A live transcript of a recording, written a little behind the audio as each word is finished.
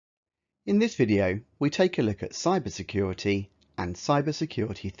In this video, we take a look at cybersecurity and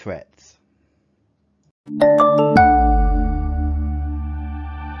cybersecurity threats.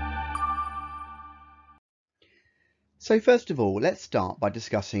 So first of all, let's start by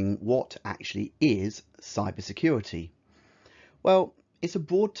discussing what actually is cybersecurity. Well, it's a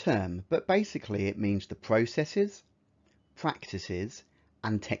broad term, but basically it means the processes, practices,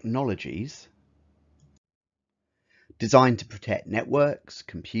 and technologies designed to protect networks,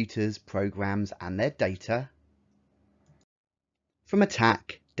 computers, programs, and their data from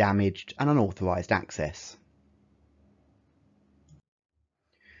attack, damaged, and unauthorized access.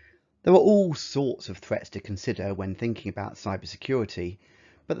 There are all sorts of threats to consider when thinking about cybersecurity,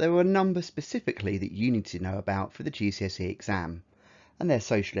 but there are a number specifically that you need to know about for the GCSE exam, and they're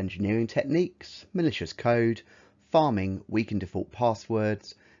social engineering techniques, malicious code, farming weak and default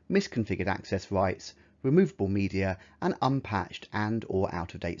passwords, misconfigured access rights, removable media, and unpatched and or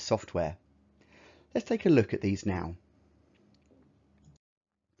out-of-date software. Let's take a look at these now.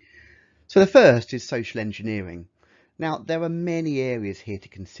 So the first is social engineering. Now, there are many areas here to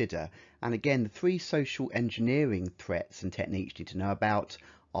consider, and again, the three social engineering threats and techniques you need to know about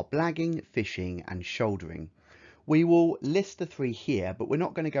are blagging, phishing, and shouldering. We will list the three here, but we're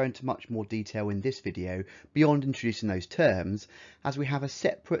not going to go into much more detail in this video beyond introducing those terms, as we have a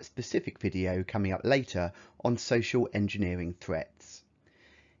separate specific video coming up later on social engineering threats.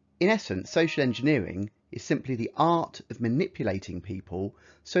 In essence, social engineering is simply the art of manipulating people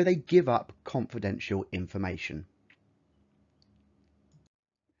so they give up confidential information.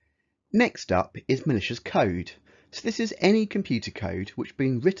 Next up is malicious code. So this is any computer code which has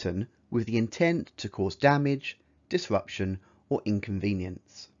been written with the intent to cause damage, disruption, or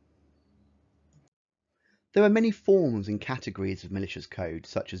inconvenience. There are many forms and categories of malicious code,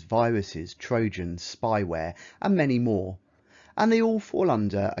 such as viruses, trojans, spyware, and many more. And they all fall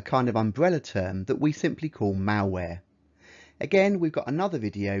under a kind of umbrella term that we simply call malware. Again, we've got another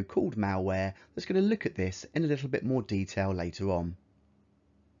video called malware that's going to look at this in a little bit more detail later on.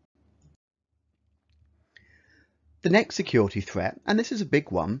 The next security threat, and this is a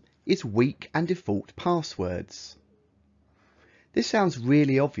big one, is weak and default passwords. This sounds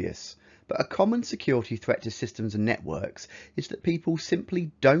really obvious, but a common security threat to systems and networks is that people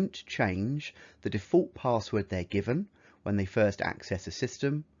simply don't change the default password they're given when they first access a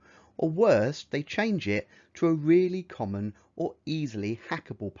system, or worse, they change it to a really common or easily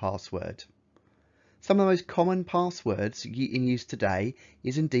hackable password. Some of the most common passwords in use today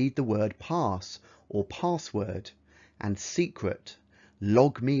is indeed the word pass or password, and secret,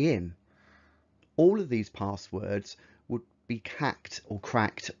 log me in. All of these passwords would be hacked or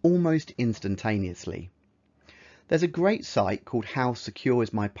cracked almost instantaneously. There's a great site called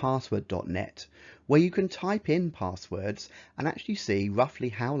howsecureismypassword.net where you can type in passwords and actually see roughly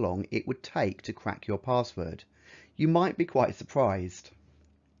how long it would take to crack your password. You might be quite surprised.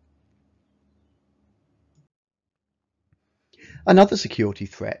 Another security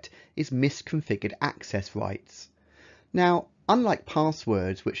threat is misconfigured access rights. Now, unlike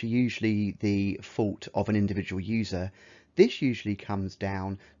passwords, which are usually the fault of an individual user, this usually comes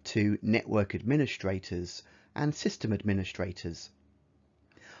down to network administrators and system administrators.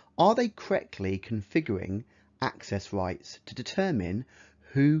 Are they correctly configuring access rights to determine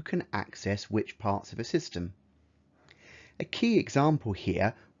who can access which parts of a system? A key example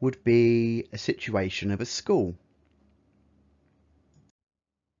here would be a situation of a school.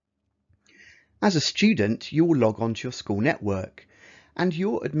 As a student, you will log on to your school network, and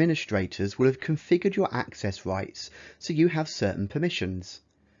your administrators will have configured your access rights so you have certain permissions.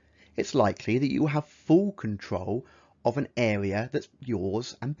 It's likely that you will have full control of an area that's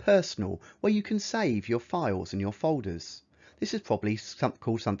yours and personal, where you can save your files and your folders. This is probably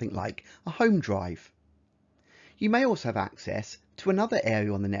called something like a home drive. You may also have access to another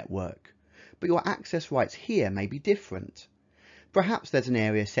area on the network, but your access rights here may be different. Perhaps there's an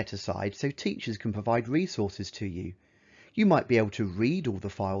area set aside so teachers can provide resources to you. You might be able to read all the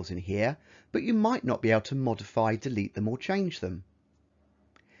files in here, but you might not be able to modify, delete them, or change them.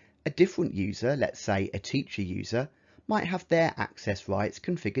 A different user, let's say a teacher user, might have their access rights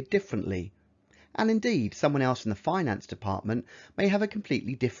configured differently. And indeed, someone else in the finance department may have a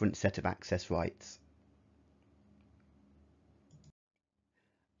completely different set of access rights.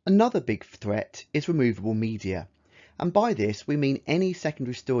 Another big threat is removable media. And by this we mean any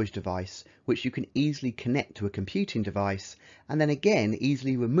secondary storage device which you can easily connect to a computing device and then again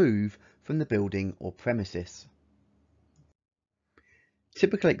easily remove from the building or premises.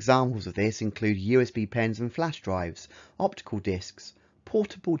 Typical examples of this include USB pens and flash drives, optical discs,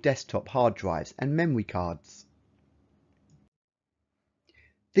 portable desktop hard drives and memory cards.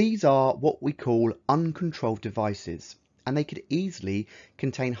 These are what we call uncontrolled devices, and they could easily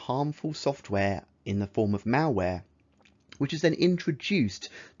contain harmful software in the form of malware, which is then introduced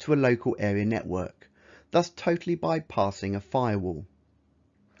to a local area network, thus totally bypassing a firewall.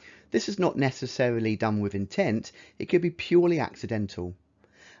 This is not necessarily done with intent, it could be purely accidental.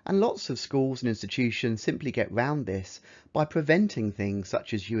 And lots of schools and institutions simply get round this by preventing things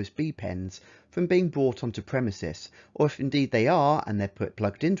such as USB pens from being brought onto premises, or if indeed they are and they're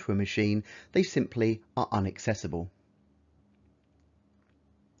plugged into a machine, they simply are inaccessible.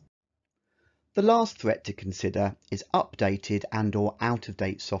 The last threat to consider is updated and/or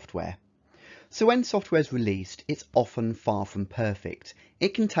out-of-date software. So when software is released, it's often far from perfect.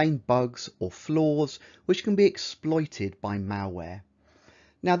 It contains bugs or flaws which can be exploited by malware.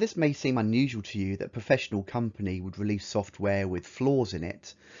 Now, this may seem unusual to you that a professional company would release software with flaws in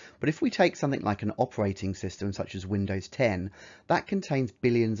it, but if we take something like an operating system such as Windows 10, that contains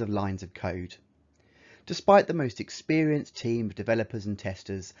billions of lines of code. Despite the most experienced team of developers and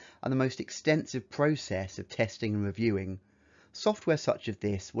testers and the most extensive process of testing and reviewing, software such as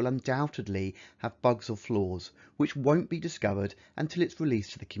this will undoubtedly have bugs or flaws which won't be discovered until it's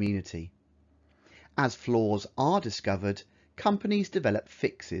released to the community. As flaws are discovered, companies develop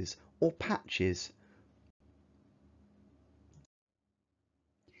fixes or patches.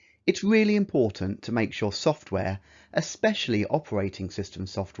 It's really important to make sure software, especially operating system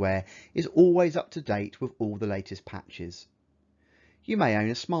software, is always up to date with all the latest patches. You may own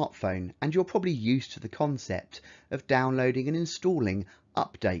a smartphone and you're probably used to the concept of downloading and installing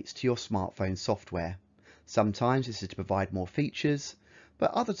updates to your smartphone software. Sometimes this is to provide more features,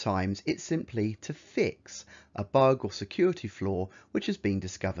 but other times it's simply to fix a bug or security flaw which has been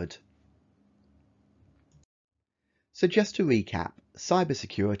discovered. So just to recap,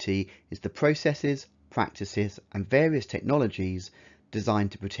 cybersecurity is the processes, practices and various technologies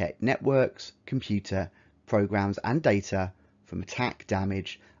designed to protect networks, computer, programs and data from attack,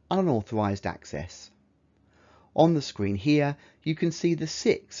 damage and unauthorized access. On the screen here, you can see the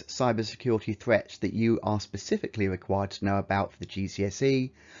 6 cybersecurity threats that you are specifically required to know about for the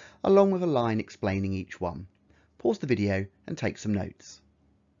GCSE, along with a line explaining each one. Pause the video and take some notes.